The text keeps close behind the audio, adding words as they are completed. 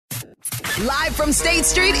Live from State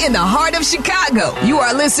Street in the heart of Chicago, you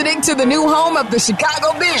are listening to the new home of the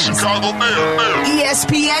Chicago Bears.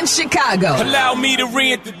 ESPN Chicago. Allow me to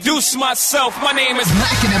reintroduce myself. My name is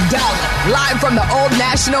Bleck and Abdalla. Live from the Old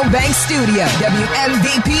National Bank Studio.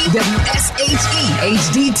 WMVP, WSHE,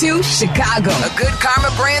 HD2, Chicago. A Good Karma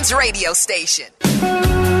Brands radio station.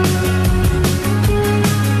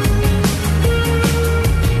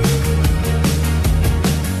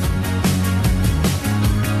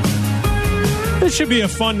 This should be a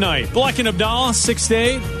fun night. Bleck and Abdalla, 6 to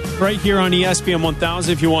 8, right here on ESPN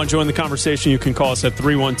 1000. If you want to join the conversation, you can call us at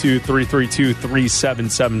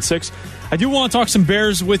 312-332-3776. I do want to talk some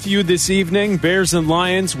Bears with you this evening. Bears and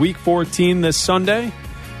Lions, Week 14 this Sunday.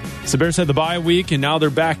 So the Bears had the bye week, and now they're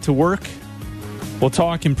back to work. We'll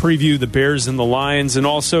talk and preview the Bears and the Lions, and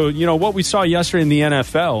also, you know, what we saw yesterday in the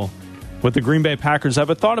NFL with the Green Bay Packers.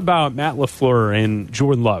 I've thought about Matt LaFleur and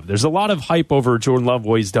Jordan Love. There's a lot of hype over Jordan Love,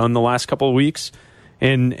 what he's done the last couple of weeks.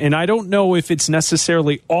 And I don't know if it's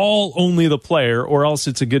necessarily only the player, or else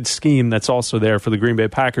it's a good scheme that's also there for the Green Bay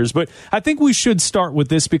Packers. But I think we should start with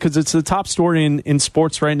this because it's the top story in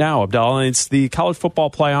sports right now, Abdalla. It's the college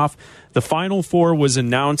football playoff. The Final Four was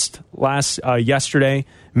announced yesterday.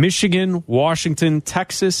 Michigan, Washington,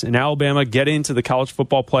 Texas, and Alabama get into the college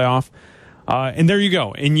football playoff. And there you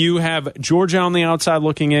go. And you have Georgia on the outside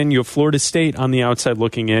looking in. You have Florida State on the outside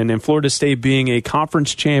looking in. And Florida State being a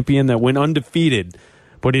conference champion that went undefeated,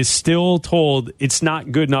 but is still told it's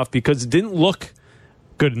not good enough because it didn't look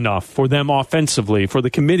good enough for them offensively, for the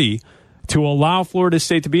committee to allow Florida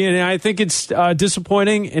State to be in. And I think it's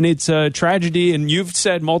disappointing and it's a tragedy. And you've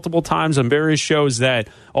said multiple times on various shows that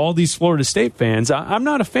all these Florida State fans, I'm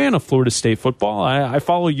not a fan of Florida State football. I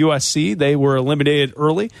follow USC. They were eliminated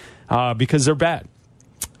early because they're bad.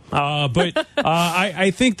 But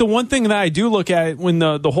I think the one thing that I do look at when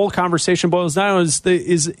the whole conversation boils down is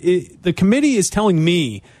the committee is telling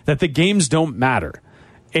me that the games don't matter.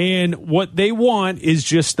 And what they want is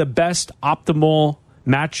just the best optimal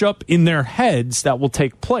matchup in their heads that will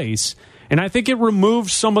take place. And I think it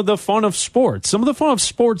removes some of the fun of sports. Some of the fun of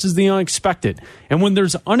sports is the unexpected. And when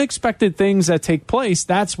there's unexpected things that take place,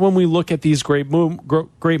 that's when we look at these great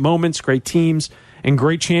moments, great teams, and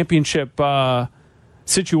great championship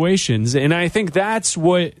situations. And I think that's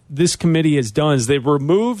what this committee has done, is they've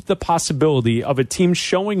removed the possibility of a team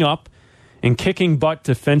showing up and kicking butt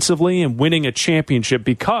defensively and winning a championship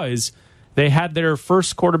because they had their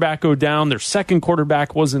first quarterback go down, their second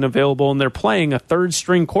quarterback wasn't available, and they're playing a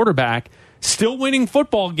third-string quarterback, still winning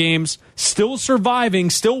football games, still surviving,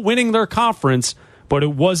 still winning their conference, but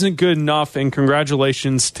it wasn't good enough, and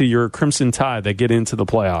congratulations to your Crimson Tide that get into the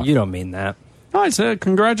playoff. You don't mean that. I said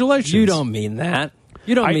congratulations. You don't mean that.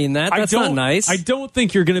 You don't mean that. That's not nice. I don't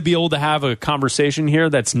think you're going to be able to have a conversation here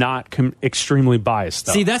that's not extremely biased,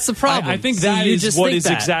 though. See, that's the problem. I think that is what is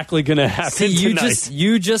exactly going to happen tonight.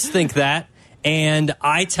 You just think that, and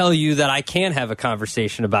I tell you that I can have a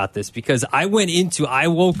conversation about this because I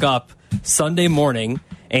woke up Sunday morning,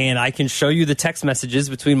 and I can show you the text messages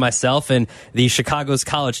between myself and the Chicago's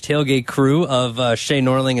College Tailgate crew of Shay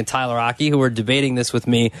Norling and Tyler Rocky, who were debating this with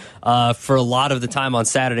me for a lot of the time on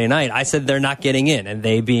Saturday night. I said they're not getting in, and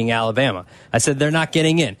they being Alabama. I said they're not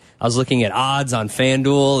getting in. I was looking at odds on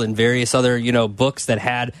FanDuel and various other books that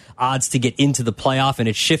had odds to get into the playoff, and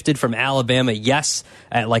it shifted from Alabama, yes,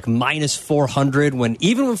 at like minus 400,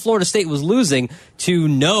 even when Florida State was losing, to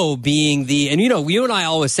no being and you and I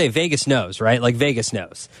always say Vegas knows, right? Like Vegas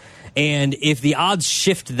knows. And if the odds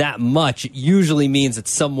shift that much, it usually means that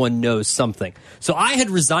someone knows something. So I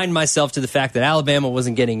had resigned myself to the fact that Alabama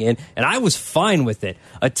wasn't getting in, and I was fine with it.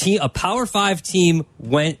 A Power 5 team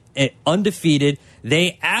went undefeated.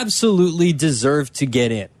 They absolutely deserved to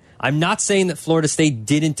get in. I'm not saying that Florida State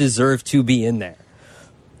didn't deserve to be in there.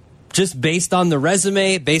 Just based on the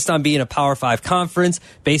resume, based on being a Power 5 conference,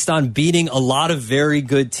 based on beating a lot of very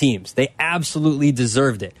good teams. They absolutely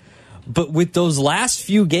deserved it. But with those last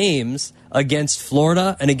few games against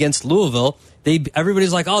Florida and against Louisville,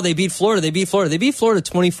 everybody's like, oh, they beat Florida. They beat Florida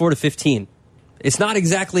 24-15. It's not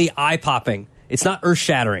exactly eye-popping. It's not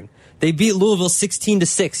earth-shattering. They beat Louisville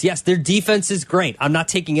 16-6. Yes, their defense is great. I'm not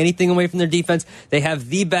taking anything away from their defense. They have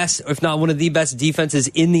the best, if not one of the best defenses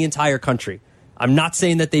in the entire country. I'm not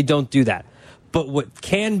saying that they don't do that. But what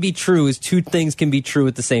can be true is two things can be true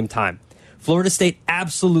at the same time. Florida State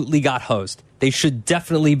absolutely got hosed. They should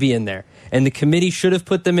definitely be in there. And the committee should have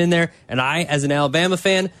put them in there. And I, as an Alabama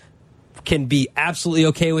fan, can be absolutely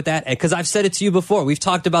okay with that. Because I've said it to you before. We've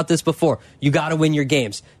talked about this before. You got to win your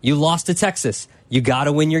games. You lost to Texas. You got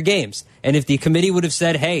to win your games. And if the committee would have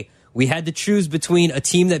said, hey, we had to choose between a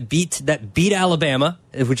team that beat Alabama,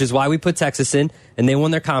 which is why we put Texas in, and they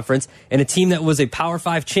won their conference, and a team that was a Power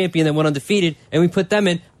 5 champion that went undefeated, and we put them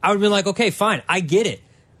in, I would have been like, okay, fine, I get it.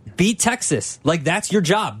 Beat Texas. Like, that's your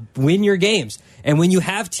job. Win your games. And when you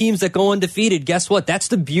have teams that go undefeated, guess what? That's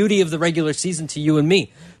the beauty of the regular season to you and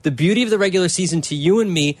me. The beauty of the regular season to you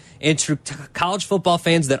and me and to college football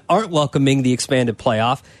fans that aren't welcoming the expanded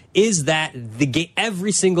playoff is that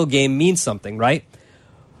every single game means something, right?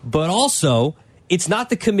 But also, it's not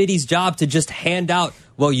the committee's job to just hand out,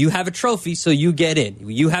 well, you have a trophy, so you get in.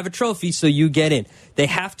 You have a trophy, so you get in. They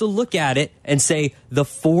have to look at it and say the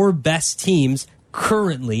 4 best teams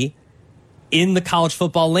currently in the college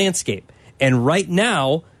football landscape. And right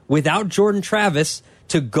now, without Jordan Travis,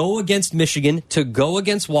 to go against Michigan, to go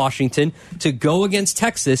against Washington, to go against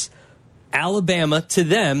Texas, Alabama, to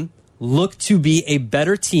them, look to be a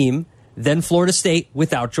better team than Florida State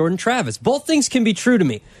without Jordan Travis. Both things can be true to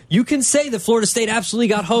me. You can say that Florida State absolutely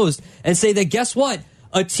got hosed and say that, guess what?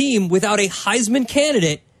 A team without a Heisman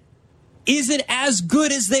candidate isn't as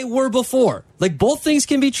good as they were before. Like, both things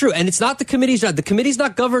can be true. And it's not the committee's job. The committee's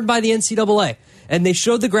not governed by the NCAA. And they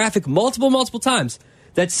showed the graphic multiple times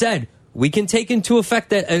that said, we can take into effect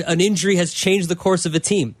that an injury has changed the course of a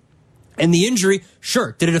team. And the injury,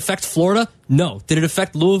 sure, did it affect Florida? No. Did it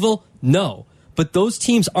affect Louisville? No. But those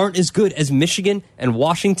teams aren't as good as Michigan and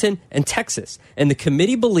Washington and Texas. And the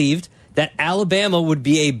committee believed that Alabama would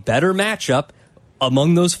be a better matchup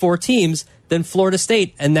among those 4 teams than Florida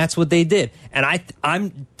State, and that's what they did. And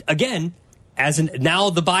I'm again, now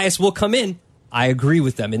the bias will come in. I agree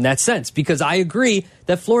with them in that sense, because I agree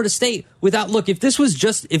that Florida State,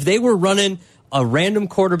 if they were running a random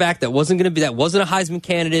quarterback that wasn't a Heisman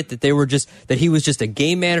candidate, that he was just a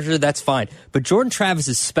game manager, that's fine. But Jordan Travis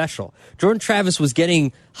is special. Jordan Travis was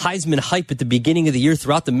getting Heisman hype at the beginning of the year,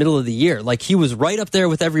 throughout the middle of the year. Like, he was right up there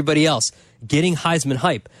with everybody else getting Heisman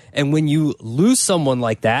hype. And when you lose someone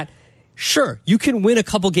like that, sure, you can win a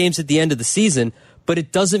couple games at the end of the season, but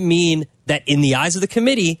it doesn't mean that in the eyes of the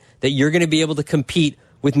committee that you're going to be able to compete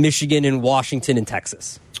with Michigan and Washington and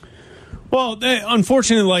Texas. Well,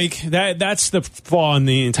 unfortunately, that's the flaw in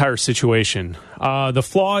the entire situation. The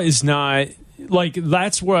flaw is not,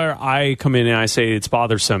 that's where I come in and I say it's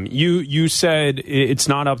bothersome. You said it's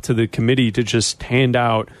not up to the committee to just hand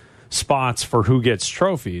out spots for who gets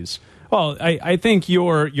trophies. Well, I think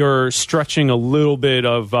you're stretching a little bit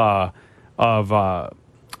of a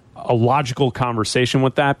logical conversation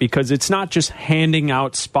with that, because it's not just handing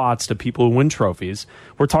out spots to people who win trophies.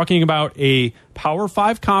 We're talking about a Power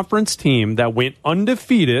 5 conference team that went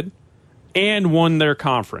undefeated and won their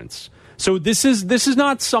conference. So this is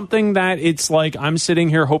not something that it's like I'm sitting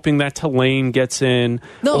here hoping that Tulane gets in,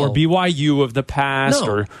 or BYU of the past,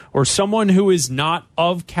 or someone who is not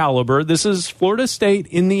of caliber. This is Florida State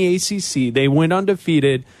in the ACC. They went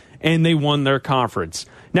undefeated and they won their conference.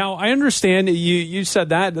 Now, I understand you said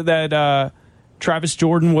that Travis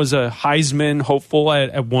Jordan was a Heisman hopeful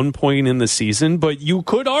at one point in the season, but you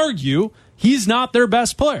could argue he's not their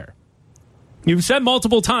best player. You've said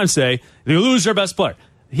multiple times today, they lose their best player.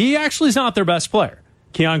 He actually is not their best player.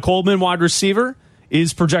 Keon Coleman, wide receiver,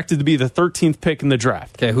 is projected to be the 13th pick in the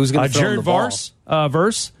draft. Okay, who's going to throw him the ball?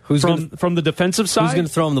 Verse from the defensive side. Who's going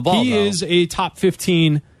to throw him the ball? He is a top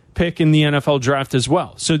 15 pick in the NFL draft as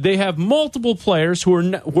well. So they have multiple players who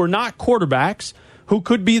are not quarterbacks who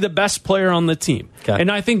could be the best player on the team. Okay.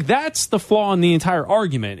 And I think that's the flaw in the entire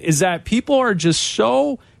argument, is that people are just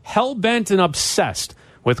so hell-bent and obsessed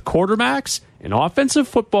with quarterbacks and offensive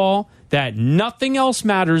football that nothing else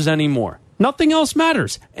matters anymore. Nothing else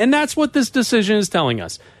matters. And that's what this decision is telling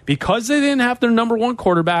us. Because they didn't have their number 1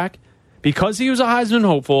 quarterback, because he was a Heisman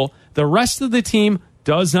hopeful, the rest of the team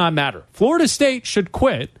does not matter. Florida State should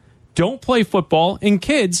quit. Don't play football, and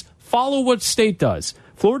kids, follow what State does.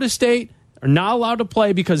 Florida State are not allowed to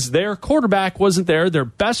play because their quarterback wasn't there, their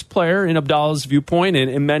best player in Abdalla's viewpoint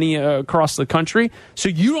and many across the country. So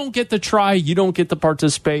you don't get to try, you don't get to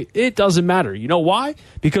participate. It doesn't matter. You know why?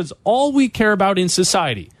 Because all we care about in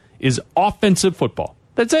society is offensive football.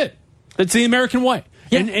 That's it. That's the American way.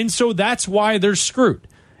 Yeah. And so that's why they're screwed.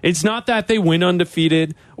 It's not that they went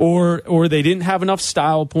undefeated or they didn't have enough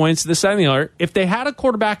style points, this, that, and the other. If they had a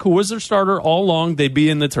quarterback who was their starter all along, they'd be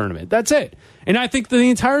in the tournament. That's it. And I think the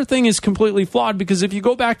entire thing is completely flawed, because if you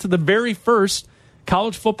go back to the very first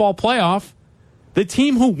college football playoff, the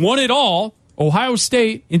team who won it all, Ohio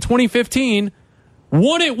State, in 2015,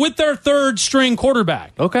 won it with their 3rd-string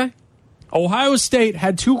quarterback. Okay. Ohio State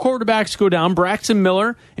had 2 quarterbacks go down, Braxton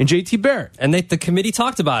Miller and J.T. Barrett. And the committee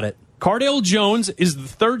talked about it. Cardale Jones is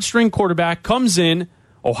the 3rd-string quarterback, comes in.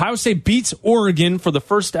 Ohio State beats Oregon for the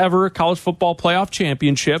first ever college football playoff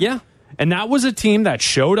championship. Yeah. And that was a team that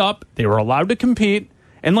showed up. They were allowed to compete.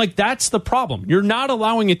 And, that's the problem. You're not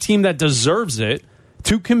allowing a team that deserves it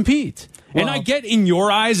to compete. Well, and I get in your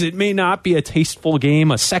eyes, it may not be a tasteful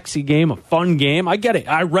game, a sexy game, a fun game. I get it.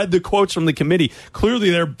 I read the quotes from the committee.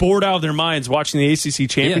 Clearly, they're bored out of their minds watching the ACC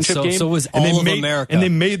championship game. So was all of America. And they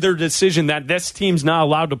made their decision that this team's not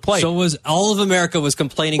allowed to play. So was all of America was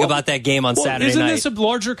complaining about that game on Saturday isn't night. Isn't this a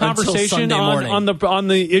larger conversation on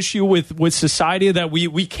the issue with society that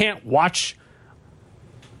we can't watch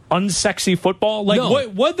unsexy football? No.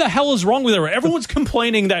 What the hell is wrong with it? Everyone's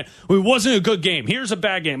complaining that it wasn't a good game. Here's a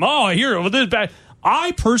bad game. Oh, this is bad.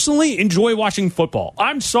 I personally enjoy watching football.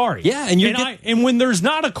 I'm sorry. Yeah, and when there's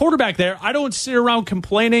not a quarterback there, I don't sit around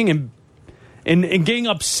complaining and getting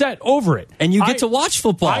upset over it. And you get to watch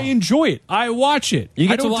football. I enjoy it. I watch it. You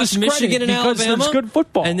get to watch Michigan and Alabama. It's good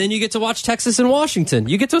football. And then you get to watch Texas and Washington.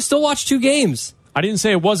 You get to still watch 2 games. I didn't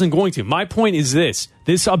say it wasn't going to. My point is this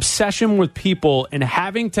obsession with people and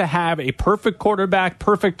having to have a perfect quarterback,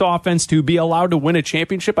 perfect offense to be allowed to win a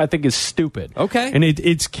championship, I think is stupid. Okay. And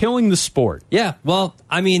it's killing the sport. Yeah, well,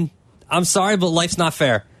 I'm sorry, but life's not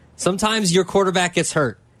fair. Sometimes your quarterback gets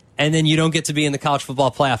hurt, and then you don't get to be in the college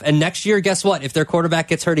football playoff. And next year, guess what? If their quarterback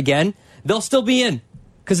gets hurt again, they'll still be in,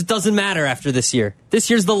 because it doesn't matter after this year. This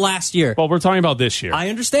year's the last year. Well, we're talking about this year. I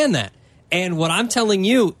understand that. And what I'm telling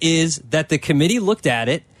you is that the committee looked at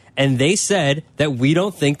it and they said that we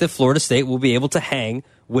don't think that Florida State will be able to hang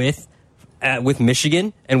with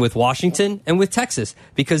Michigan and with Washington and with Texas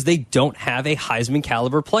because they don't have a Heisman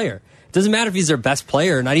caliber player. It doesn't matter if he's their best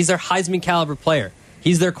player or not. He's their Heisman caliber player.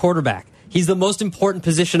 He's their quarterback. He's the most important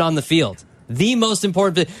position on the field. The most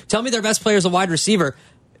important. Tell me their best player is a wide receiver.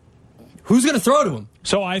 Who's going to throw to him?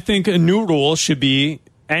 So I think a new rule should be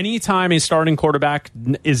anytime a starting quarterback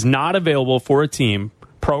is not available for a team,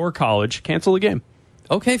 pro or college, cancel the game.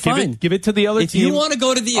 Okay, fine. Give it to the other team. If you want to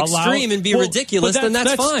go to the extreme and be ridiculous, then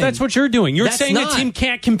that's fine. That's what you're doing. You're saying a team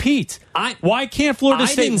can't compete. Why can't Florida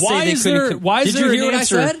State? Why is there an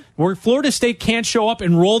answer where Florida State can't show up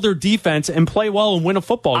and roll their defense and play well and win a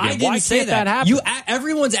football game? Why can't that happen?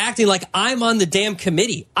 Everyone's acting like I'm on the damn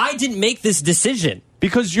committee. I didn't make this decision.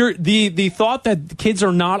 Because the thought that kids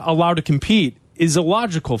are not allowed to compete is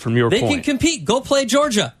illogical from your point. They can compete. Go play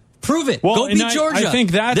Georgia. Prove it. Well, go beat Georgia. I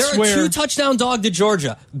think that's They're a 2-touchdown dog to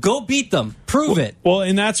Georgia. Go beat them. Prove it. Well,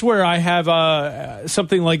 and that's where I have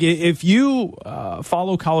something like if you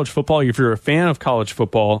follow college football, if you're a fan of college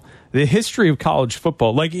football, the history of college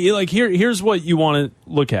football, here's what you want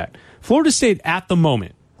to look at. Florida State at the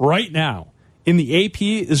moment, right now, in the AP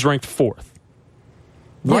is ranked 4th.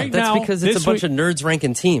 Yeah, right that's now, because it's a bunch of nerds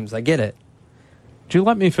ranking teams. I get it. Did you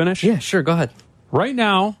let me finish? Yeah, sure. Go ahead. Right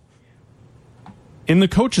now, in the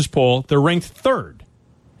coaches poll, they're ranked 3rd.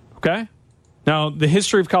 Okay? Now, the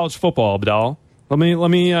history of college football, Abdalla, let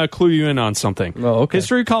me clue you in on something. Oh, okay.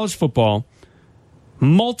 History of college football,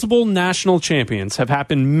 multiple national champions have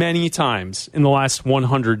happened many times in the last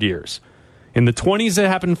 100 years. In the 20s, it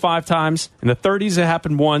happened 5 times. In the 30s, it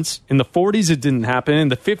happened once. In the 40s, it didn't happen. In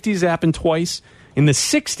the 50s, it happened twice. In the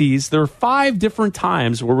 60s, there were 5 different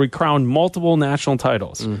times where we crowned multiple national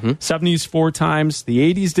titles. 70s 4 times.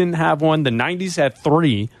 The 80s didn't have one. The 90s had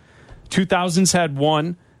 3. 2000s had 1.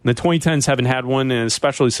 And the 2010s haven't had one. And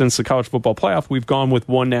especially since the college football playoff, we've gone with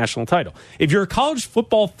 1 national title. If you're a college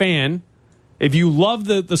football fan, if you love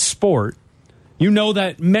the sport, you know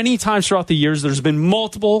that many times throughout the years, there's been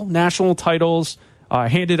multiple national titles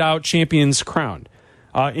handed out, champions crowned.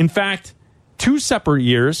 In fact, 2 separate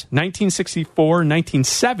years, 1964 and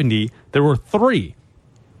 1970, there were 3.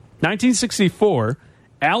 1964,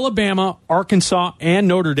 Alabama, Arkansas, and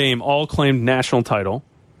Notre Dame all claimed national title.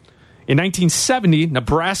 In 1970,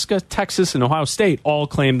 Nebraska, Texas, and Ohio State all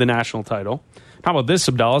claimed the national title. How about this,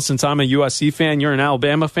 Abdalla? Since I'm a USC fan, you're an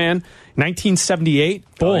Alabama fan. 1978,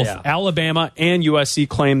 both Alabama and USC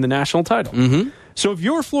claimed the national title. So if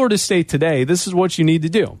you're Florida State today, this is what you need to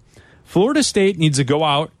do. Florida State needs to go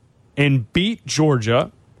out and beat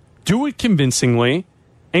Georgia, do it convincingly,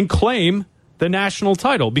 and claim the national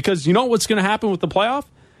title. Because you know what's going to happen with the playoff?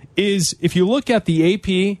 Is if you look at the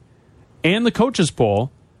AP and the coaches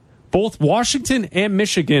poll, both Washington and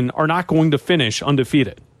Michigan are not going to finish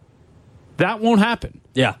undefeated. That won't happen.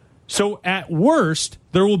 Yeah. So at worst,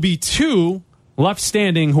 there will be 2 left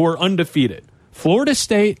standing who are undefeated. Florida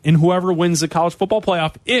State and whoever wins the college football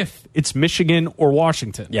playoff, if it's Michigan or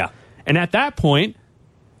Washington. Yeah. And at that point,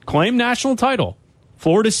 claim national title.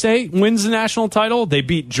 Florida State wins the national title. They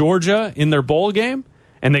beat Georgia in their bowl game,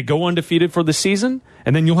 and they go undefeated for the season.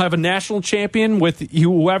 And then you'll have a national champion with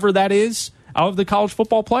whoever that is out of the college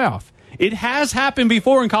football playoff. It has happened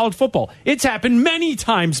before in college football. It's happened many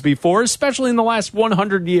times before, especially in the last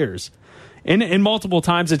 100 years. And multiple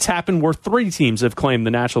times it's happened where 3 teams have claimed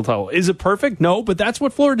the national title. Is it perfect? No, but that's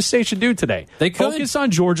what Florida State should do today. They could focus on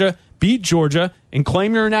Georgia, beat Georgia, and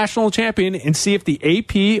claim you're a national champion and see if the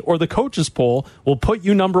AP or the coaches poll will put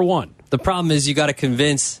you number 1. The problem is you got to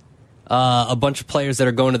convince a bunch of players that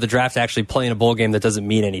are going to the draft to actually play in a bowl game that doesn't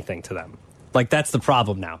mean anything to them. Like, that's the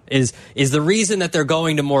problem now, is the reason that they're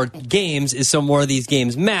going to more games is so more of these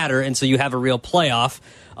games matter, and so you have a real playoff.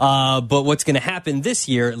 But what's going to happen this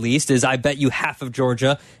year, at least, is I bet you half of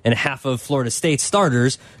Georgia and half of Florida State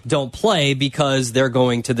starters don't play because they're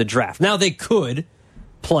going to the draft. Now, they could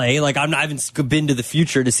play. Like, I haven't been to the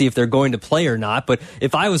future to see if they're going to play or not, but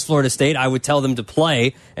if I was Florida State, I would tell them to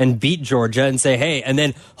play and beat Georgia and say, hey, and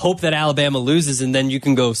then hope that Alabama loses, and then you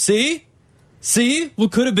can go, see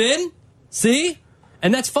what could have been? See?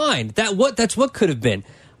 And that's fine. That's what could have been.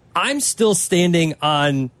 I'm still standing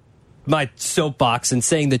on my soapbox and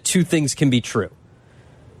saying that 2 things can be true.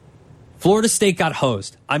 Florida State got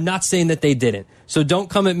hosed. I'm not saying that they didn't. So don't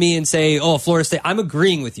come at me and say, oh, Florida State. I'm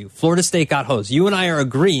agreeing with you. Florida State got hosed. You and I are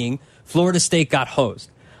agreeing Florida State got hosed.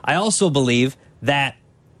 I also believe that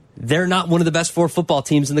they're not one of the best 4 football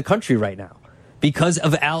teams in the country right now. Because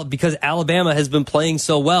Alabama has been playing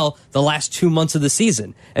so well the last 2 months of the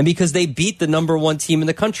season, and because they beat the number 1 team in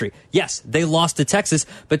the country. Yes, they lost to Texas,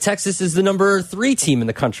 but Texas is the number 3 team in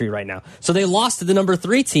the country right now. So they lost to the number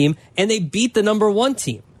 3 team, and they beat the number 1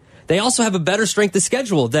 team. They also have a better strength of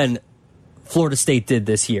schedule than Florida State did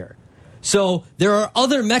this year. So there are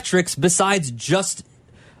other metrics besides just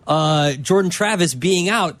Jordan Travis being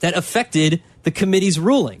out that affected the committee's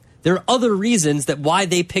ruling. There are other reasons that why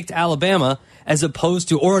they picked Alabama as opposed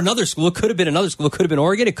to, or another school. It could have been another school. It could have been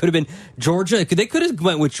Oregon. It could have been Georgia. They could have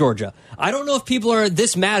went with Georgia. I don't know if people are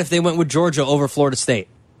this mad if they went with Georgia over Florida State.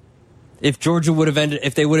 If Georgia would have ended,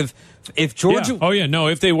 if Georgia. Yeah. Oh, yeah. No,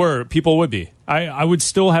 if they were, people would be. I would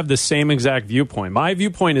still have the same exact viewpoint. My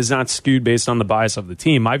viewpoint is not skewed based on the bias of the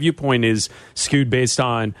team. My viewpoint is skewed based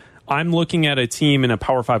on, I'm looking at a team in a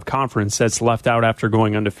Power 5 conference that's left out after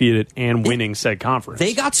going undefeated and winning said conference.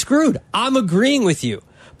 They got screwed. I'm agreeing with you.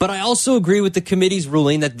 But I also agree with the committee's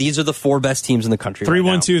ruling that these are the 4 best teams in the country.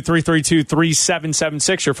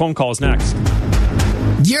 312-332-3776. Your phone call is next.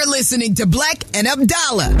 You're listening to Bleck and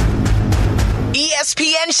Abdalla.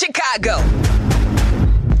 ESPN Chicago.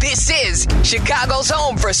 This is Chicago's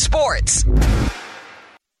home for sports.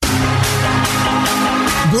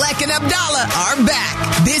 Bleck and Abdalla are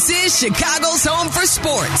back. This is Chicago's home for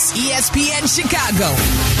sports. ESPN Chicago.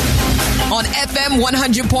 On FM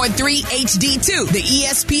 100.3 HD2, the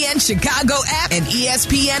ESPN Chicago app, and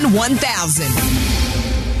ESPN 1000.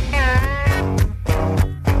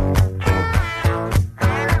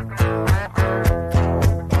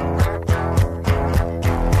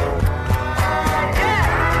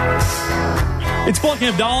 It's Bleck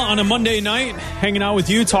and Abdalla on a Monday night, hanging out with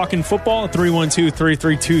you, talking football at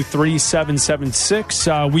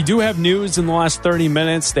 312-332-3776. We do have news in the last 30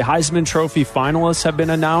 minutes. The Heisman Trophy finalists have been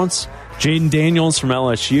announced. Jaden Daniels from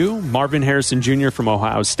LSU, Marvin Harrison Jr. from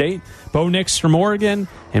Ohio State, Bo Nix from Oregon,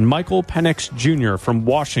 and Michael Penix Jr. from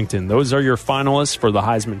Washington. Those are your finalists for the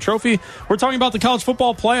Heisman Trophy. We're talking about the college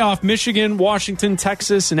football playoff. Michigan, Washington,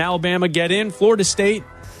 Texas, and Alabama get in. Florida State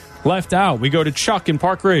left out. We go to Chuck in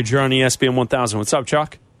Park Ridge. You're on ESPN 1000. What's up,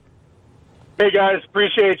 Chuck? Hey, guys.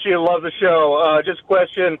 Appreciate you. Love the show. Just a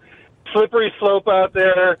question. Slippery slope out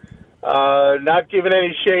there. Not giving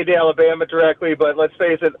any shade to Alabama directly, but let's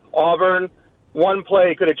face it, Auburn, one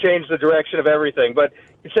play could have changed the direction of everything. But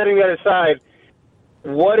setting that aside,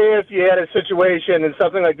 what if you had a situation in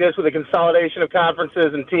something like this with a consolidation of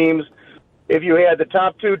conferences and teams, if you had the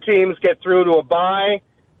top 2 teams get through to a bye,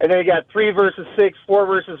 and then you got 3 versus 6, 4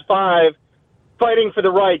 versus 5, fighting for the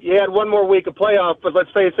right. You had one more week of playoff, but let's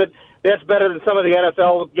face it, that's better than some of the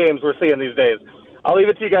NFL games we're seeing these days. I'll leave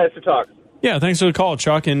it to you guys to talk. Yeah, thanks for the call,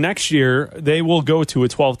 Chuck. And next year, they will go to a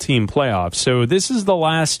 12-team playoff. So this is the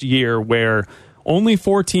last year where only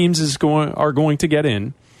 4 teams are going to get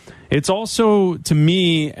in. It's also, to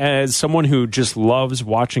me, as someone who just loves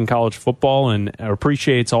watching college football and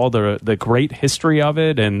appreciates all the great history of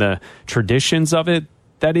it and the traditions of it,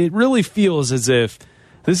 that it really feels as if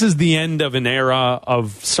this is the end of an era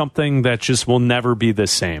of something that just will never be the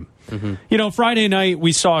same. Mm-hmm. You know, Friday night,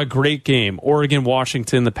 we saw a great game.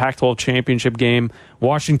 Oregon-Washington, the Pac-12 championship game.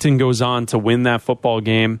 Washington goes on to win that football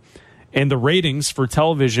game. And the ratings for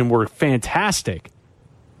television were fantastic.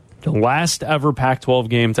 The last ever Pac-12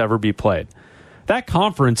 game to ever be played. That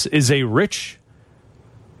conference is a rich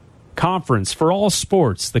conference for all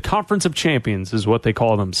sports. The Conference of Champions is what they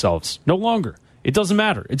call themselves. No longer. It doesn't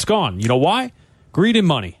matter. It's gone. You know why? Greed and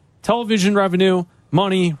money. Television revenue,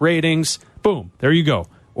 money, ratings. Boom. There you go.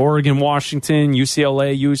 Oregon, Washington,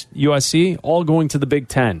 UCLA, USC, all going to the Big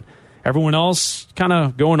Ten. Everyone else kind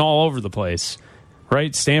of going all over the place,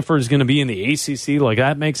 right? Stanford is going to be in the ACC. Like,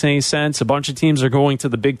 that makes any sense. A bunch of teams are going to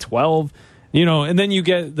the Big 12. And then you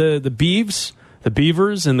get the Beavs, the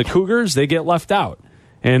Beavers, and the Cougars. They get left out.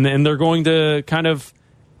 And they're going to kind of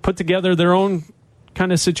put together their own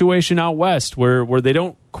kind of situation out west where they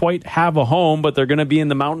don't quite have a home, but they're going to be in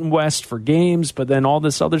the Mountain West for games, but then all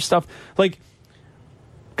this other stuff. Like,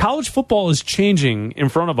 college football is changing in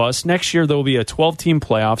front of us. Next year, there will be a 12-team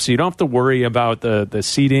playoff, so you don't have to worry about the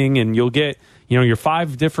seeding, and you'll get your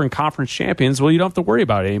 5 different conference champions. Well, you don't have to worry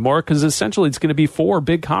about it anymore because essentially it's going to be 4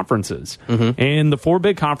 big conferences. And the 4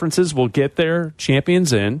 big conferences will get their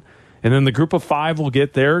champions in, and then the group of 5 will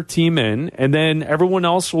get their team in, and then everyone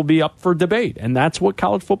else will be up for debate. And that's what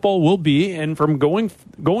college football will be. And from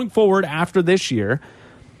going forward after this year,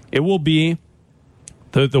 it will be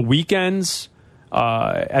the weekends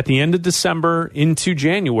at the end of December into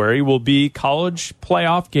January will be college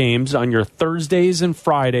playoff games on your Thursdays and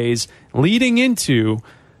Fridays, leading into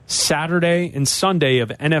Saturday and Sunday of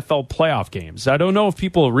NFL playoff games. I don't know if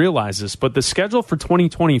people realize this, but the schedule for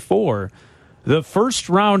 2024, the first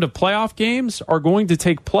round of playoff games are going to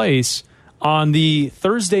take place on the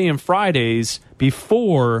Thursday and Fridays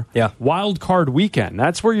before Wild Card Weekend.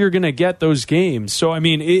 That's where you're going to get those games. So, I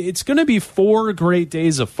mean, it's going to be 4 great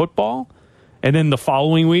days of football. And then the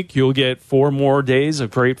following week, you'll get 4 more days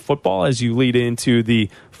of great football as you lead into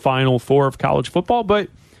the Final 4 of college football. But,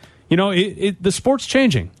 the sport's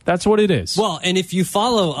changing. That's what it is. Well, and if you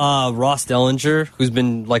follow Ross Dellinger, who's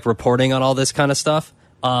been reporting on all this kind of stuff,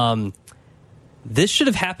 this should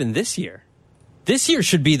have happened this year. This year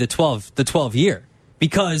should be the 12 year,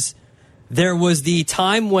 because there was the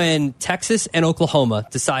time when Texas and Oklahoma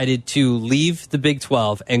decided to leave the Big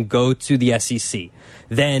 12 and go to the SEC.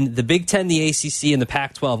 Then the Big 10, the ACC, and the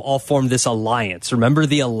Pac-12 all formed this alliance. Remember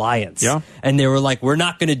the alliance? Yeah. And they were like, we're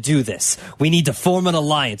not going to do this. We need to form an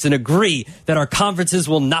alliance and agree that our conferences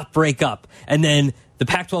will not break up. And then the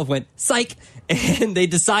Pac-12 went, psych, and they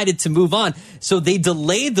decided to move on. So they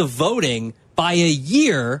delayed the voting by a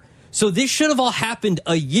year. So this should have all happened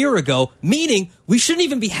a year ago, meaning we shouldn't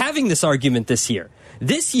even be having this argument this year.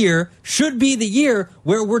 This year should be the year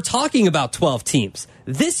where we're talking about 12 teams.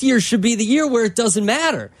 This year should be the year where it doesn't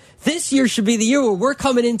matter. This year should be the year where we're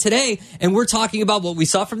coming in today and we're talking about what we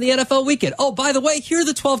saw from the NFL weekend. Oh, by the way, here are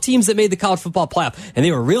the 12 teams that made the college football playoff. And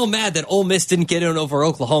they were real mad that Ole Miss didn't get in over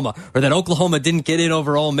Oklahoma, or that Oklahoma didn't get in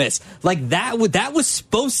over Ole Miss. Like, that was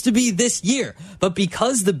supposed to be this year. But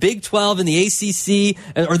because the Big 12 and the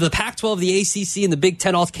ACC, or the Pac-12, the ACC, and the Big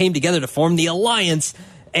 10 all came together to form the alliance,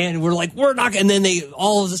 and we're like, we're not. And then they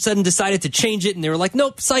all of a sudden decided to change it, and they were like,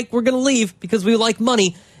 nope, psych, we're going to leave because we like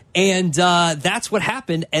money. And that's what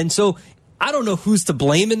happened. And so I don't know who's to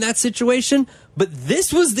blame in that situation, but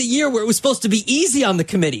this was the year where it was supposed to be easy on the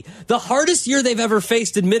committee. The hardest year they've ever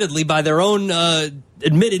faced, admittedly, by their own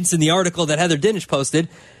admittance in the article that Heather Dinich posted.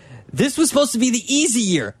 This was supposed to be the easy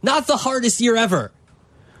year, not the hardest year ever.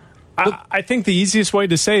 I think the easiest way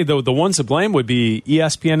to say, though, the ones to blame would be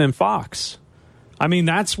ESPN and Fox. I mean,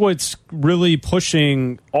 that's what's really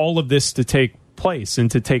pushing all of this to take place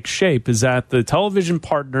and to take shape, is that the television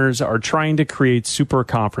partners are trying to create super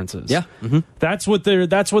conferences. Yeah. Mm-hmm. That's what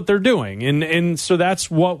they're doing. And so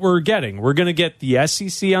that's what we're getting. We're going to get the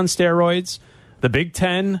SEC on steroids, the Big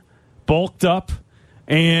 10 bulked up,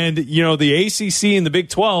 and the ACC and the Big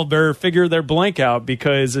 12 better figure their blank out,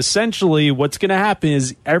 because essentially what's going to happen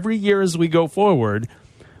is every year as we go forward,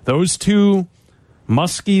 those two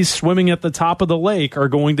muskies swimming at the top of the lake are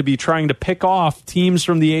going to be trying to pick off teams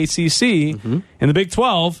from the ACC and the Big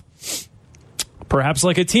 12, perhaps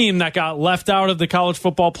like a team that got left out of the college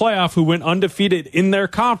football playoff who went undefeated in their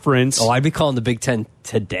conference. Oh, I'd be calling the Big 10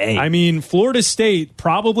 today. I mean, Florida State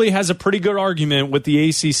probably has a pretty good argument with the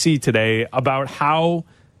ACC today about how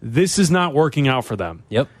this is not working out for them.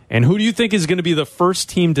 Yep. And who do you think is going to be the first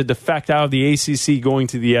team to defect out of the ACC going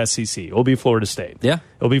to the SEC? It'll be Florida State. Yeah.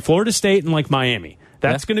 It'll be Florida State and Miami.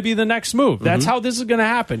 That's going to be the next move. That's how this is going to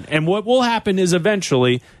happen. And what will happen is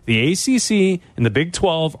eventually the ACC and the Big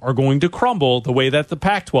 12 are going to crumble the way that the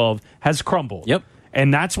Pac-12 has crumbled. Yep.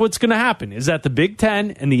 And that's what's going to happen, is that the Big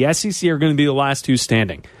 10 and the SEC are going to be the last two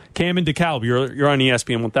standing. Cam in DeKalb, you're on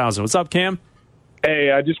ESPN 1000. What's up, Cam? Hey,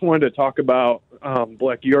 I just wanted to talk about,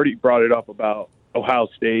 Bleck, you already brought it up about Ohio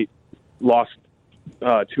State lost 2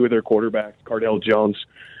 of their quarterbacks. Cardale Jones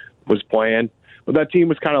was playing. But that team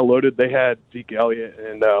was kind of loaded. They had Zeke Elliott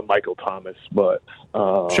and Michael Thomas. But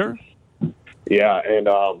sure. Yeah, and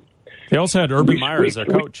they also had Urban Meyer as their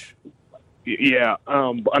coach. Yeah.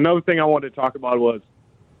 Another thing I wanted to talk about was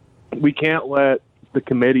we can't let the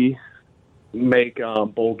committee make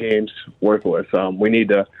bowl games worthless. We need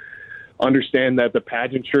to understand that the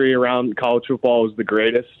pageantry around college football is the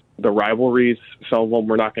greatest. The rivalries, some of them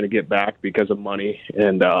we're not going to get back because of money.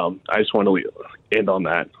 And I just want to end on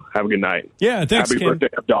that. Have a good night. Yeah, thanks, Happy Cam.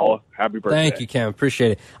 birthday, Abdalla. Happy birthday. Thank you, Cam.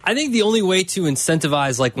 Appreciate it. I think the only way to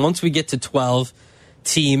incentivize, like, once we get to 12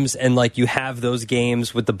 teams and, like, you have those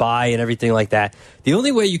games with the bye and everything like that, the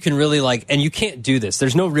only way you can really, like, and you can't do this.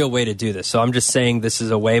 There's no real way to do this. So I'm just saying this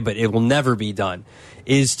is a way, but it will never be done,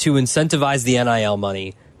 is to incentivize the NIL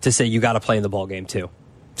money to say you got to play in the ball game too.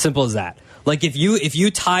 Simple as that. Like if you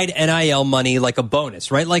tied NIL money like a bonus,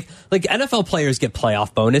 right? Like NFL players get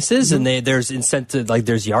playoff bonuses, and there's incentive, like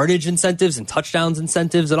there's yardage incentives and touchdowns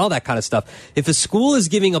incentives and all that kind of stuff. If a school is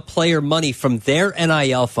giving a player money from their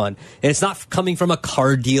NIL fund, and it's not coming from a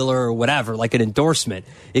car dealer or whatever, like an endorsement,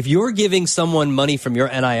 if you're giving someone money from your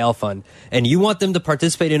NIL fund and you want them to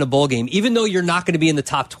participate in a bowl game, even though you're not going to be in the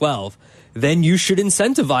top 12, then you should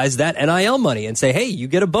incentivize that NIL money and say, hey, you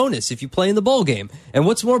get a bonus if you play in the bowl game. And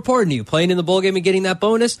what's more important to you, playing in the bowl game and getting that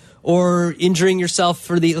bonus, or injuring yourself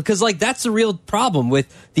for the... Because, like, that's the real problem with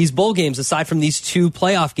these bowl games, aside from these 2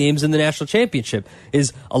 playoff games in the national championship,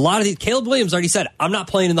 is a lot of these... Caleb Williams already said, I'm not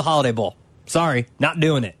playing in the Holiday Bowl. Sorry, not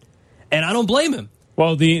doing it. And I don't blame him.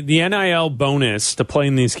 Well, the NIL bonus to play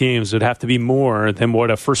in these games would have to be more than what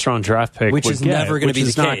a first-round draft pick which would is get, never going to be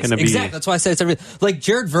the not case. Be. Exactly. That's why I said it's everything. Like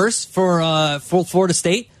Jared Verse for Florida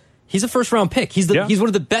State, he's a first-round pick. He's one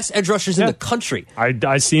of the best edge rushers in the country.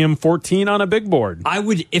 I see him 14 on a big board. I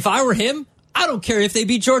would, if I were him, I don't care if they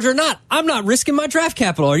beat Georgia or not. I'm not risking my draft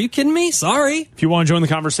capital. Are you kidding me? Sorry. If you want to join the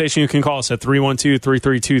conversation, you can call us at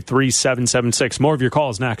 312-332-3776. More of your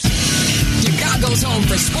calls next. Chicago's home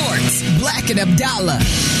for sports. Bleck and Abdalla.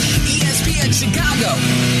 ESPN Chicago.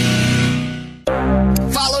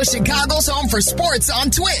 Follow Chicago's home for sports on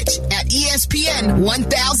Twitch at ESPN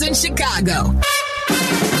 1000 Chicago.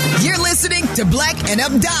 You're listening to Bleck and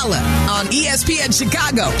Abdalla on ESPN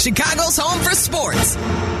Chicago. Chicago's home for sports.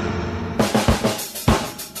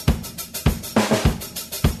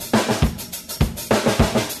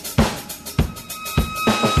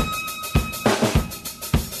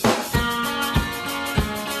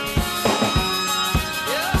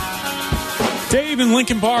 Dave in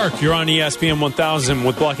Lincoln Park, you're on ESPN 1000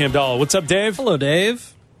 with Bleck and Abdalla. What's up, Dave? Hello,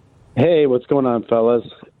 Dave. Hey, what's going on, fellas?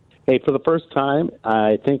 Hey, for the first time,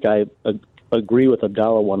 I think I agree with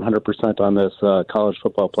Abdalla 100% on this college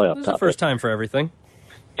football playoff This is topic. the first time for everything.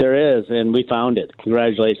 There is, and we found it.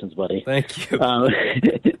 Congratulations, buddy. Thank you.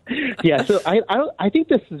 Yeah, so I think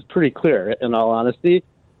this is pretty clear, in all honesty.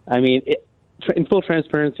 I mean, in full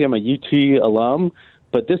transparency, I'm a UT alum,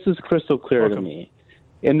 but this is crystal clear to me.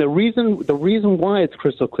 And the reason why it's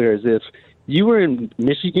crystal clear is if you were in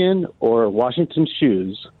Michigan or Washington's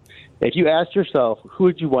shoes, if you asked yourself, who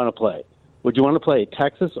would you want to play? Would you want to play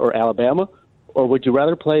Texas or Alabama, or would you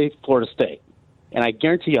rather play Florida State? And I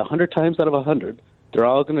guarantee you 100 times out of 100, they're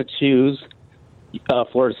all going to choose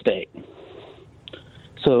Florida State.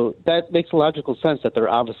 So that makes logical sense that they're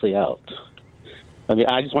obviously out. I mean,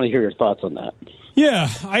 I just want to hear your thoughts on that. Yeah,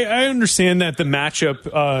 I understand that the matchup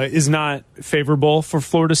is not favorable for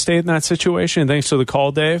Florida State in that situation. Thanks for the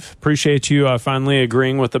call, Dave. Appreciate you finally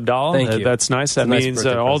agreeing with Abdalla. Thank you. That's nice. That means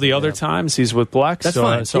all the other times he's with Bleck. That's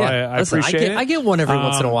fine. So yeah. I appreciate it. I get one every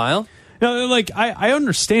once in a while. No, like I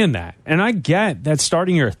understand that, and I get that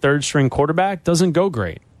starting your third-string quarterback doesn't go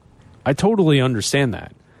great. I totally understand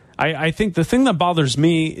that. I think the thing that bothers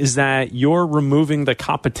me is that you're removing the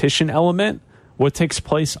competition element, what takes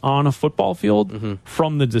place on a football field,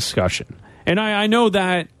 from the discussion. And I know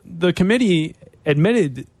that the committee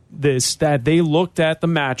admitted this, that they looked at the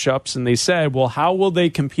matchups and they said, well, how will they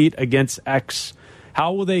compete against X?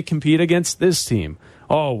 How will they compete against this team?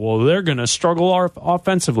 Oh, well, they're going to struggle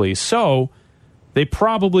offensively. So they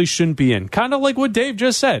probably shouldn't be in. Kind of like what Dave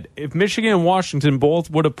just said. If Michigan and Washington both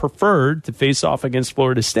would have preferred to face off against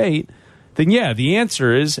Florida State, then yeah, the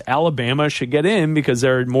answer is Alabama should get in because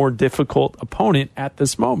they're a more difficult opponent at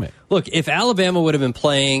this moment. Look, if Alabama would have been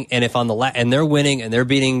playing, and if on the and they're winning and they're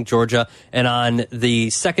beating Georgia, and on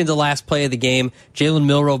the second to last play of the game, Jalen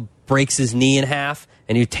Milroe breaks his knee in half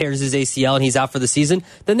and he tears his ACL and he's out for the season,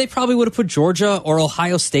 then they probably would have put Georgia or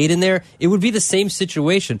Ohio State in there. It would be the same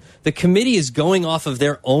situation. The committee is going off of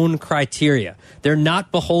their own criteria. They're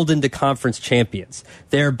not beholden to conference champions.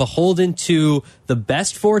 They're beholden to the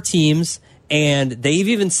best 4 teams, and they've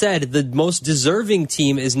even said the most deserving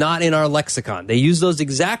team is not in our lexicon. They use those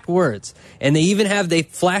exact words, and they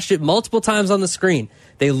flash it multiple times on the screen.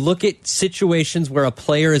 They look at situations where a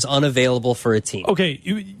player is unavailable for a team. Okay,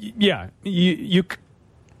 you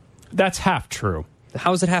that's half true.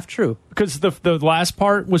 How is it half true? Because the last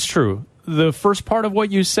part was true. The first part of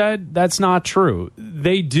what you said, that's not true.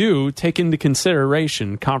 They do take into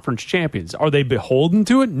consideration conference champions. Are they beholden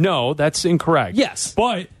to it? No, that's incorrect. Yes.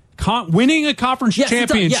 But winning a conference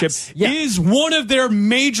championship is one of their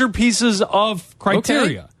major pieces of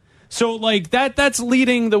criteria. Okay. So, like, that's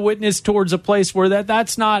leading the witness towards a place where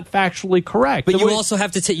that's not factually correct. But you also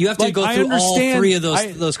have to go through all three of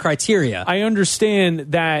those criteria. I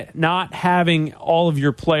understand that not having all of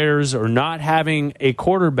your players or not having a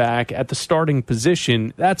quarterback at the starting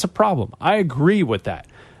position, that's a problem. I agree with that.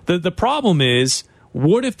 The problem is,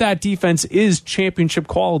 what if that defense is championship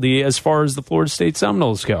quality as far as the Florida State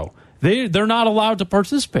Seminoles go? They're not allowed to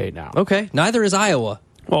participate now. Okay, neither is Iowa.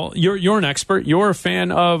 Well, you're an expert. You're a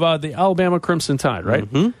fan of the Alabama Crimson Tide, right?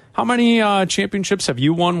 Mm-hmm. How many championships have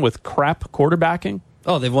you won with crap quarterbacking?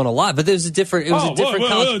 Oh, they've won a lot, but there's a different. It was a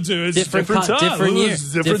different year.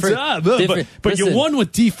 Different time. But you won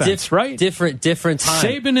with defense, right? Different time.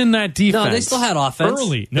 Saban in that defense. No, they still had offense.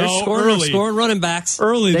 Early. They're scoring running backs.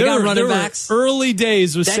 Early. They got running backs. Early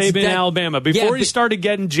days with Saban in Alabama before he started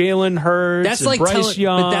getting Jalen Hurts and Bryce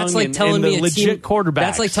Young. But that's like telling me legit quarterbacks.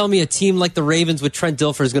 That's like telling me a team like the Ravens with Trent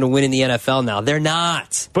Dilfer is going to win in the NFL now. They're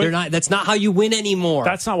not. They're not. That's not how you win anymore.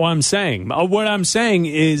 That's not what I'm saying. What I'm saying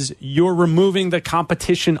is you're removing the competition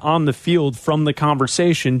on the field from the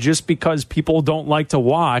conversation just because people don't like to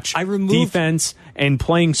watch defense and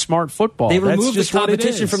playing smart football. They removed the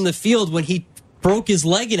competition from the field when he broke his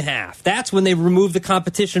leg in half. That's when they removed the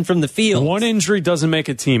competition from the field. One injury doesn't make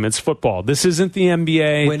a team. It's football. This isn't the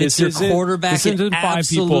NBA. When it's your quarterback, it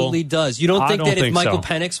absolutely does. You don't think that if Michael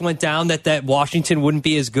Penix went down, that Washington wouldn't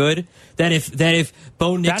be as good? That if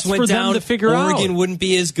Bo Nix went down, Oregon wouldn't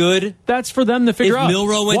be as good? That's for them to figure out. If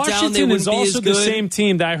Milroe went down, they wouldn't be as good. Washington is also the same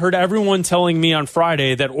team that I heard everyone telling me on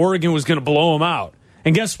Friday that Oregon was going to blow them out.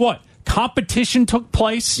 And guess what? Competition took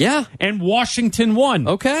place. Yeah. And Washington won.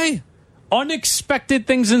 Okay. Unexpected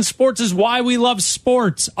things in sports is why we love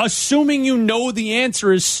sports. Assuming you know the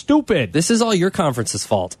answer is stupid. This is all your conference's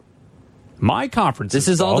fault. My conference. This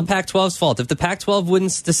is all the Pac-12's fault. If the Pac-12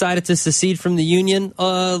 wouldn't decided to secede from the union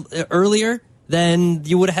earlier, then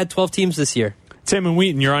you would have had 12 teams this year. Tim and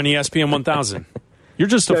Wheaton, you're on ESPN 1000. You're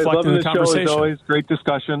just deflecting the conversation. Show, as always. Great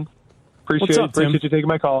discussion. Appreciate you taking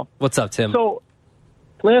my call. What's up, Tim? So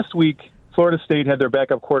last week, Florida State had their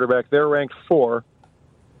backup quarterback. They're ranked 4.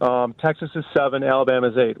 Texas is 7, Alabama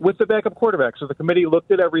is 8, with the backup quarterback. So the committee looked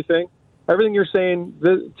at everything you're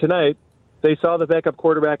saying tonight. They saw the backup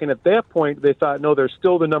quarterback, and at that point, they thought, no, they're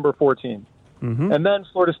still the number 4 team. Mm-hmm. And then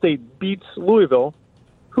Florida State beats Louisville,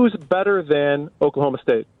 who's better than Oklahoma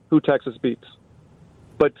State, who Texas beats.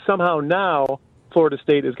 But somehow now Florida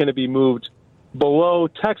State is going to be moved below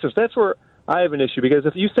Texas. That's where I have an issue, because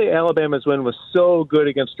if you say Alabama's win was so good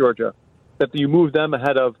against Georgia that you move them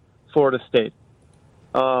ahead of Florida State,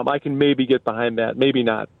 I can maybe get behind that, maybe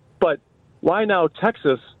not. But why now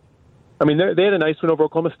Texas? I mean, they had a nice win over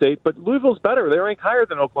Oklahoma State, but Louisville's better. They rank higher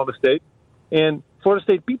than Oklahoma State, and Florida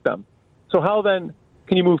State beat them. So how then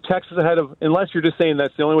can you move Texas ahead of, unless you're just saying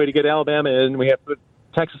that's the only way to get Alabama in, we have to put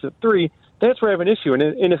Texas at 3, that's where I have an issue.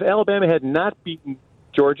 And if Alabama had not beaten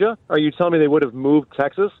Georgia, are you telling me they would have moved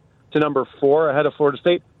Texas to number 4 ahead of Florida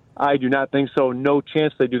State? I do not think so. No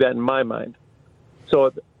chance they do that in my mind.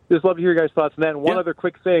 So just love to hear your guys' thoughts on that. And one other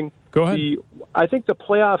quick thing. Go ahead. I think the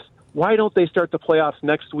playoffs, why don't they start the playoffs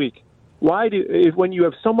next week? When you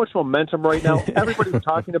have so much momentum right now, everybody's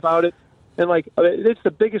talking about it, and it's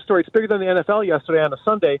the biggest story. It's bigger than the NFL yesterday on a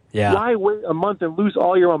Sunday. Yeah. Why wait a month and lose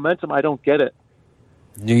all your momentum? I don't get it.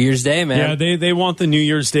 New Year's Day, man. Yeah, they want the New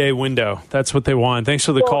Year's Day window. That's what they want. Thanks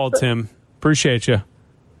for the call, Tim. Appreciate you.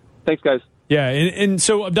 Thanks, guys. Yeah, and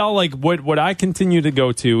so, Abdalla, what I continue to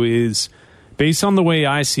go to is, based on the way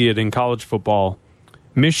I see it in college football,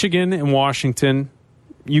 Michigan and Washington,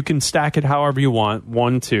 you can stack it however you want,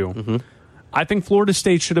 1, 2. Mm-hmm. I think Florida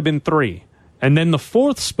State should have been 3. And then the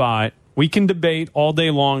 4th spot, we can debate all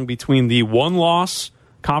day long between the 1-loss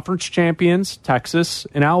conference champions, Texas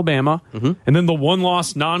and Alabama, and then the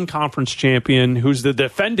 1-loss non-conference champion, who's the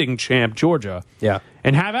defending champ, Georgia. Yeah.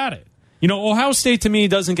 And have at it. You know, Ohio State, to me,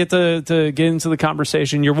 doesn't get to get into the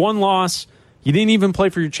conversation. Your 1 loss, you didn't even play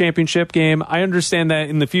for your championship game. I understand that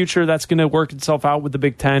in the future that's going to work itself out with the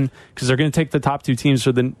Big Ten because they're going to take the top 2 teams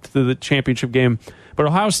to the championship game. But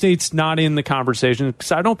Ohio State's not in the conversation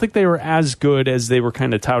because I don't think they were as good as they were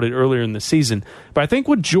kind of touted earlier in the season. But I think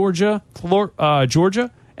with Georgia,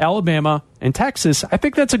 Alabama, and Texas, I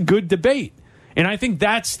think that's a good debate. And I think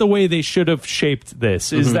that's the way they should have shaped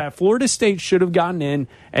this, is that Florida State should have gotten in,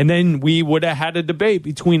 and then we would have had a debate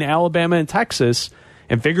between Alabama and Texas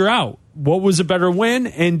and figure out what was a better win,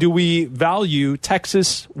 and do we value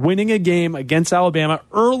Texas winning a game against Alabama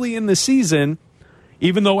early in the season,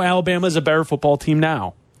 even though Alabama is a better football team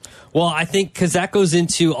now? Well, I think because that goes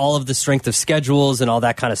into all of the strength of schedules and all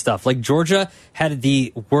that kind of stuff. Like Georgia had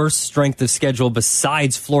the worst strength of schedule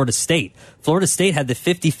besides Florida State. Florida State had the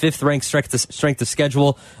 55th ranked strength of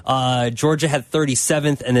schedule. Georgia had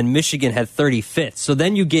 37th, and then Michigan had 35th. So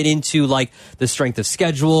then you get into like the strength of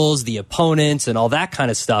schedules, the opponents, and all that kind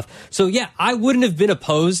of stuff. So yeah, I wouldn't have been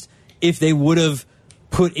opposed if they would have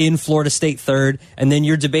put in Florida State third, and then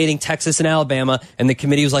you're debating Texas and Alabama, and the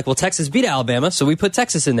committee was like, well, Texas beat Alabama, so we put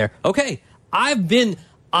Texas in there. Okay, I've been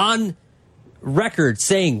on record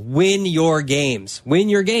saying win your games. Win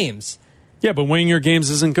your games. Yeah, but winning your games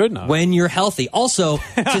isn't good enough. When you're healthy. Also,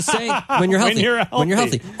 to say when you're healthy. When you're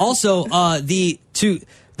healthy. Also,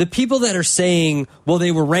 the people that are saying, well,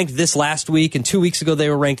 they were ranked this last week, and 2 weeks ago they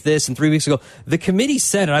were ranked this, and 3 weeks ago, the committee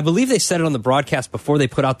said, and I believe they said it on the broadcast before they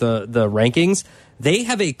put out the rankings, they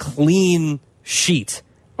have a clean sheet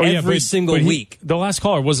every single week. The last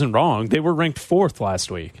caller wasn't wrong. They were ranked 4th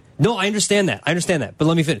last week. No, I understand that. But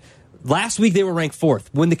let me finish. Last week they were ranked 4th.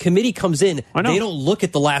 When the committee comes in, they don't look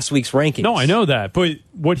at the last week's rankings. No, I know that. But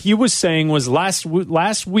what he was saying was last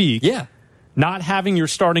week, not having your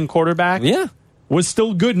starting quarterback was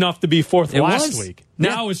still good enough to be 4th last week.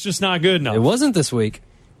 Now it's just not good enough. It wasn't this week.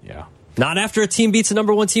 Yeah. Not after a team beats the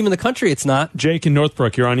number 1 team in the country, it's not. Jake in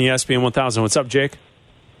Northbrook, you're on ESPN 1000. What's up, Jake?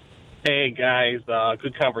 Hey, guys.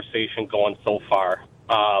 Good conversation going so far.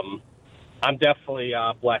 I'm definitely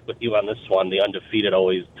Black with you on this one. The undefeated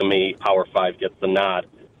always, to me, Power 5 gets the nod.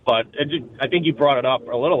 But I think you brought it up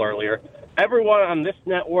a little earlier. Everyone on this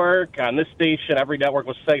network, on this station, every network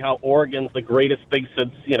was saying how Oregon's the greatest thing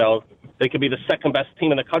since, they could be the second best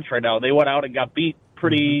team in the country right now. They went out and got beat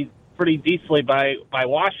pretty decently by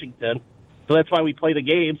Washington. So that's why we play the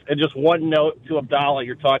games. And just one note to Abdalla,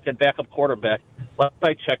 you're talking backup quarterback. Last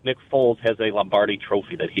I checked, Nick Foles has a Lombardi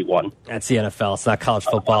trophy that he won. That's the NFL. It's not college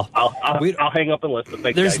football. I'll hang up and listen.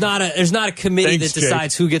 Thanks, there's guys. not a committee that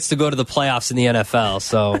decides who gets to go to the playoffs in the NFL.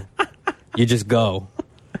 So you just go.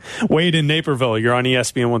 Wade in Naperville, you're on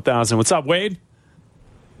ESPN 1000. What's up, Wade?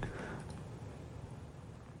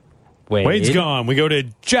 Wade's gone. We go to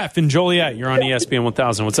Jeff in Joliet. You're on ESPN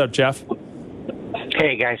 1000. What's up, Jeff?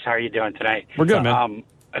 Hey, guys. How are you doing tonight? We're good, man.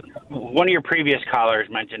 One of your previous callers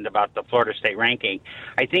mentioned about the Florida State ranking.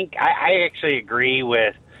 I think I actually agree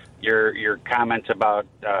with your comments about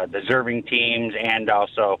deserving teams and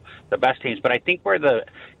also the best teams. But I think where the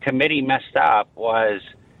committee messed up was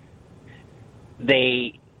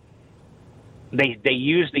they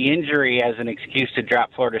used the injury as an excuse to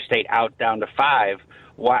drop Florida State out down to 5.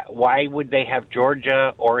 Why would they have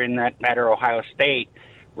Georgia or, in that matter, Ohio State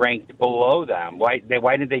ranked below them? Why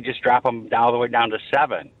did they just drop them all the way down to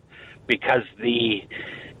 7? Because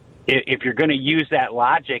if you're going to use that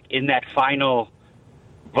logic in that final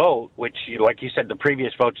vote, which, like you said, the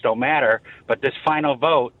previous votes don't matter, but this final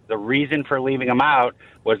vote, the reason for leaving them out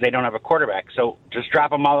was they don't have a quarterback. So just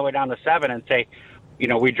drop them all the way down to 7 and say,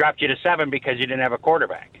 we dropped you to 7 because you didn't have a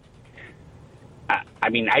quarterback. I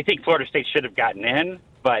mean, I think Florida State should have gotten in,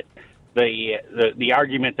 but the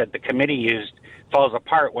argument that the committee used falls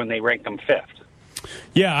apart when they rank them 5th.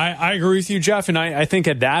 Yeah, I agree with you, Jeff, and I think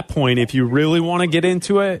at that point, if you really want to get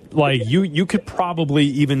into it, like you could probably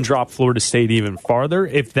even drop Florida State even farther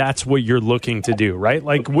if that's what you're looking to do, right?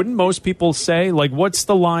 Like, wouldn't most people say, like, what's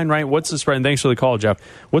the line, right? What's the spread? And thanks for the call, Jeff.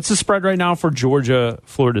 What's the spread right now for Georgia,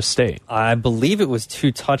 Florida State? I believe it was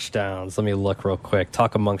 2 touchdowns. Let me look real quick.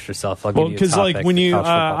 Talk amongst yourself. I'll give you a topic. Because, like, when you,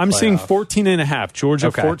 I'm seeing 14.5.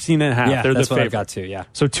 Georgia, 14.5. Yeah, they're that's the what favorite. I've got too, yeah.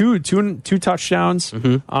 So two touchdowns.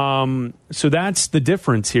 Mm-hmm. So that's the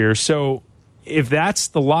difference here. So if that's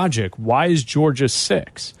the logic, why is Georgia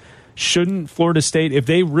 6? Shouldn't Florida State, if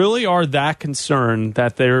they really are that concerned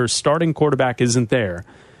that their starting quarterback isn't there,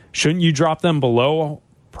 shouldn't you drop them below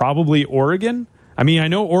probably Oregon? I mean, I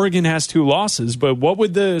know Oregon has 2 losses, but what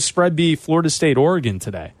would the spread be Florida State-Oregon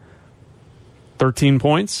today? 13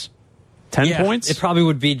 points? 10 points? It probably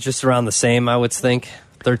would be just around the same, I would think.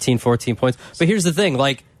 13, 14 points. But here's the thing,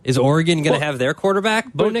 like, is Oregon going to have their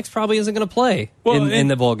quarterback? Bo Nix probably isn't going to play in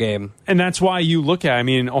the bowl game. And that's why you look at, I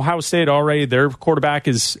mean, Ohio State already, their quarterback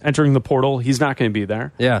is entering the portal. He's not going to be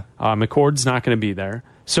there. Yeah. McCord's not going to be there.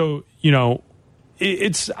 So,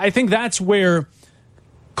 I think that's where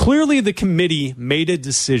clearly the committee made a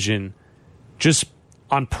decision just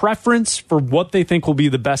on preference for what they think will be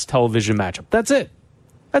the best television matchup. That's it.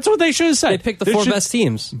 That's what they should have said. They picked the 4 best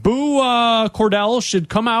teams. Boo Cordell should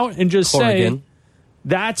come out and just say,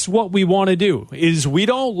 that's what we want to do. Is we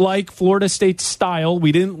don't like Florida State's style.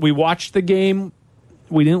 We watched the game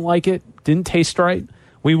We didn't like it. Didn't taste right.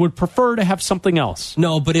 We would prefer to have something else.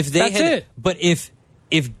 No, but if they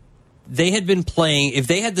if they had been playing, if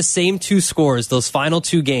they had the same two scores, those final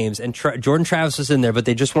two games, and Jordan Travis was in there, but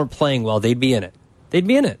they just weren't playing well, they'd be in it. They'd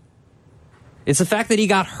be in it. It's the fact that he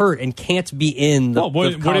got hurt and can't be in the.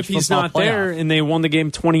 Well, what if he's not there and they won the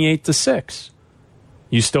game 28-6?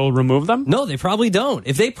 You still remove them? No, they probably don't.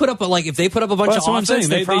 If they put up a bunch of offense,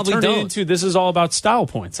 they probably don't. Into, this is all about style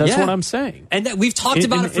points. That's what I'm saying. And we've talked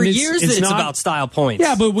about it for years. It's about style points.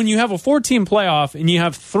 Yeah, but when you have a 4-team playoff and you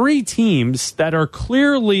have 3 teams that are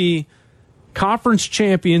clearly conference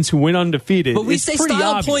champions who win undefeated, but we say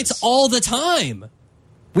style points all the time.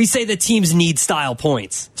 We say that teams need style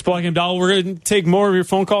points. It's Bleck and Abdalla. We're going to take more of your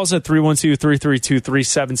phone calls at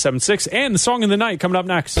 312-332-3776. And the song of the night coming up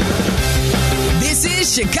next. This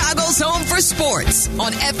is Chicago's home for sports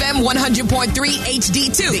on FM 100.3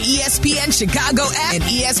 HD2, the ESPN Chicago app, and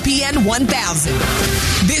ESPN 1000.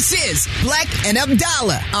 This is Bleck and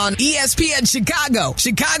Abdalla on ESPN Chicago,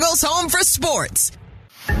 Chicago's home for sports.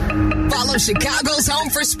 Follow Chicago's home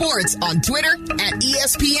for sports on Twitter at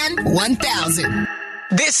ESPN 1000.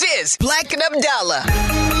 This is Bleck and Abdalla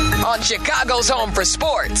on Chicago's home for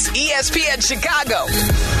sports, ESPN Chicago.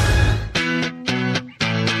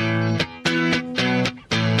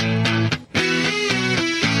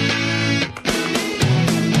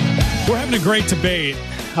 We're having a great debate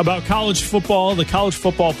about college football, the college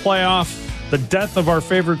football playoff, the death of our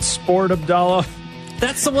favorite sport, Abdalla.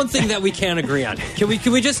 That's the one thing that we can't agree on. Can we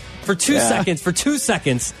just for 2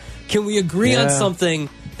 seconds, can we agree on something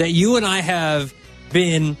that you and I have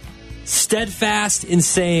been steadfast in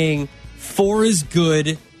saying 4 is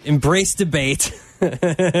good, embrace debate.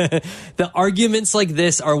 The arguments like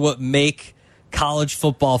this are what make college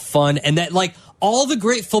football fun, and that like all the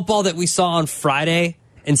great football that we saw on Friday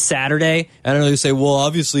and Saturday, I don't know, you say, well,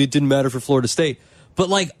 obviously it didn't matter for Florida State. But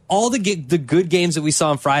like all the good games that we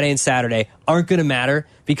saw on Friday and Saturday aren't going to matter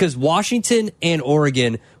because Washington and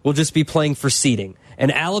Oregon will just be playing for seeding. And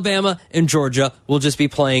Alabama and Georgia will just be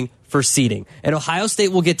playing for seeding. And Ohio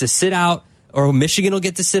State will get to sit out, or Michigan will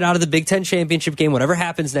get to sit out of the Big Ten championship game, whatever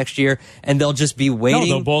happens next year, and they'll just be waiting. No,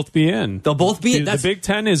 they'll both be in. They'll both be in. The Big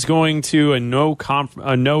Ten is going to a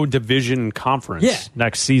no division conference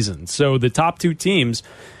next season. So the top 2 teams,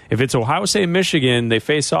 if it's Ohio State and Michigan, they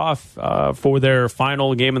face off for their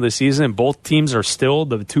final game of the season. Both teams are still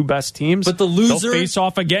the 2 best teams. But the loser... they'll face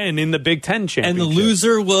off again in the Big Ten championship. And the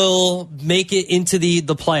loser will make it into the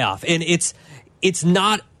playoff. And it's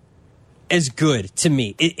not as good to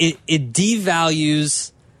me. It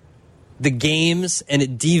devalues the games and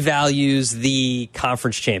it devalues the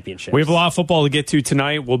conference championship. We have a lot of football to get to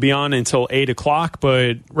tonight. We'll be on until 8 o'clock.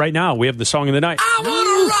 But right now, we have the song of the night. I want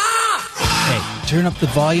to rock! Hey, turn up the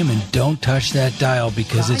volume and don't touch that dial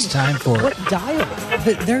because it's time for... What dial?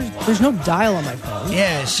 There's no dial on my phone.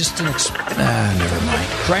 Yeah, it's just an... never mind.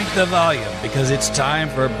 Crank the volume because it's time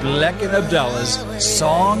for Bleck and Abdalla's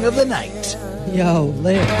Song of the Night. Yo,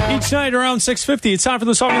 later. Each night around 6:50, it's time for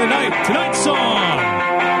the song of the night. Tonight's song,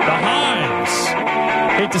 The Hives.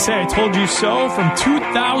 Hate to say I told you so from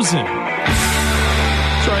 2000.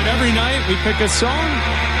 That's right, every night we pick a song.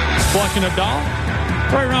 It's Bleck and Abdalla.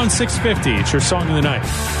 Right around 6:50, it's your song of the night.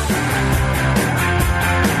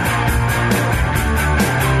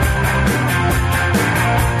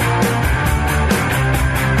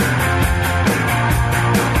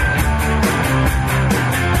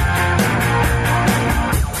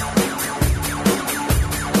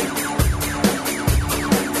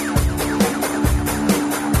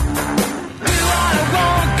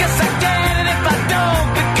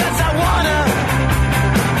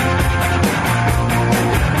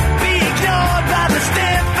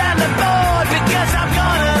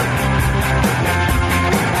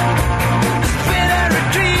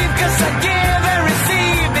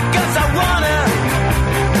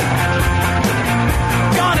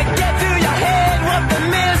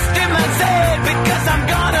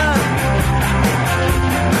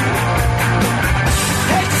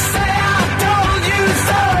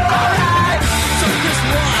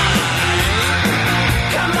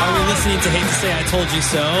 Told You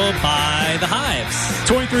So by The Hives.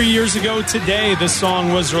 23 years ago today, this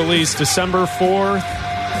song was released December 4th,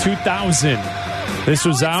 2000. This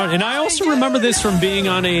was out, and I also remember this from being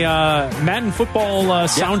on a Madden football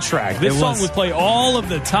soundtrack. This song would play all of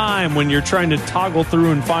the time when you're trying to toggle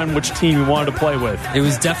through and find which team you wanted to play with. It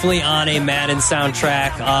was definitely on a Madden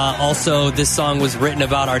soundtrack. Also, this song was written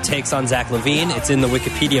about our takes on Zach LaVine. It's in the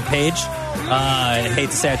Wikipedia page. I hate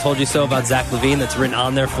to say I told you so about Zach LaVine. That's written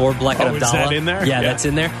on there for Bleck and Abdalla. Is that in there? Yeah, that's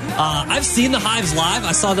in there. I've seen the Hives live.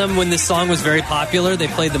 I saw them when this song was very popular. They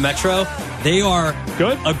played the Metro. They are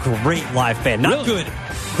good, a great live band. Not good,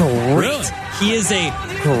 great. Really? He is a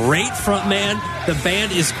great front man. The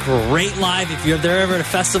band is great live. If you're there ever at a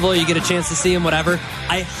festival, you get a chance to see him, whatever.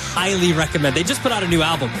 I highly recommend. They just put out a new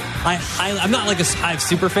album. I'm not like a Hive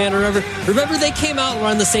super fan or whatever. Remember they came out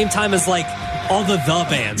around the same time as like all the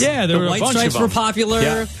bands. Yeah, there were the a White bunch Stripes of them. were popular.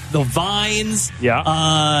 Yeah. The Vines. Yeah.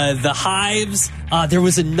 The Hives. There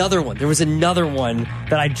was another one.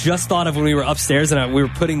 That I just thought of when we were upstairs and we were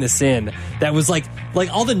putting this in. That was like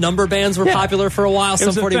all the number bands were popular for a while.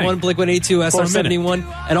 Sum 41, Blink 182, SR 71,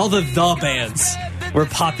 and all the bands were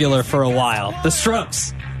popular for a while. The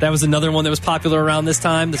Strokes. That was another one that was popular around this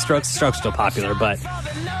time. The Strokes still popular, but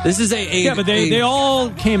this is but they all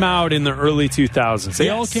came out in the early 2000s. They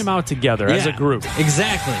all came out together as a group.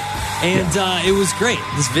 Exactly. And it was great.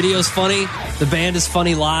 This video's funny. The band is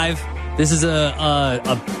funny live. This is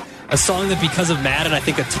a song that because of Madden, I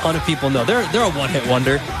think a ton of people know. They're a one-hit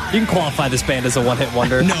wonder. You can qualify this band as a one-hit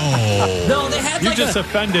wonder. No, they had you just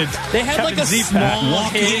offended. They had Kevin like a small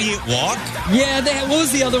Walk, hit. idiot, walk. Yeah, what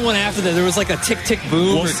was the other one after that? There was like a tick tick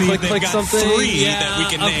boom or click click got something. three yeah, that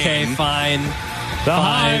we can okay, name. fine. The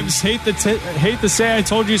Hives hate the Say I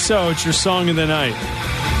Told You So. It's your song of the night.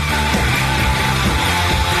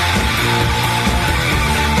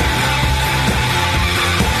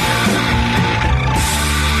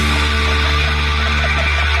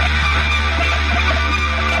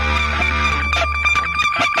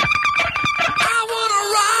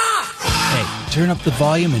 Turn up the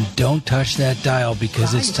volume and don't touch that dial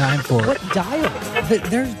because it's time for... What dial?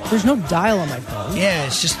 There's no dial on my phone. Yeah,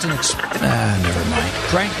 it's just an... never mind.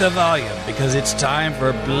 Crank the volume because it's time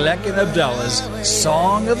for Bleck and Abdalla's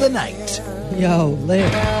Song of the Night. Yo,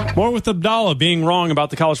 later. More with Abdalla being wrong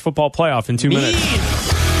about the college football playoff in 2 minutes.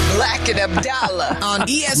 Bleck and Abdalla on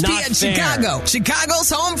ESPN Chicago, Chicago's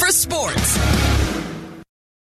home for sports.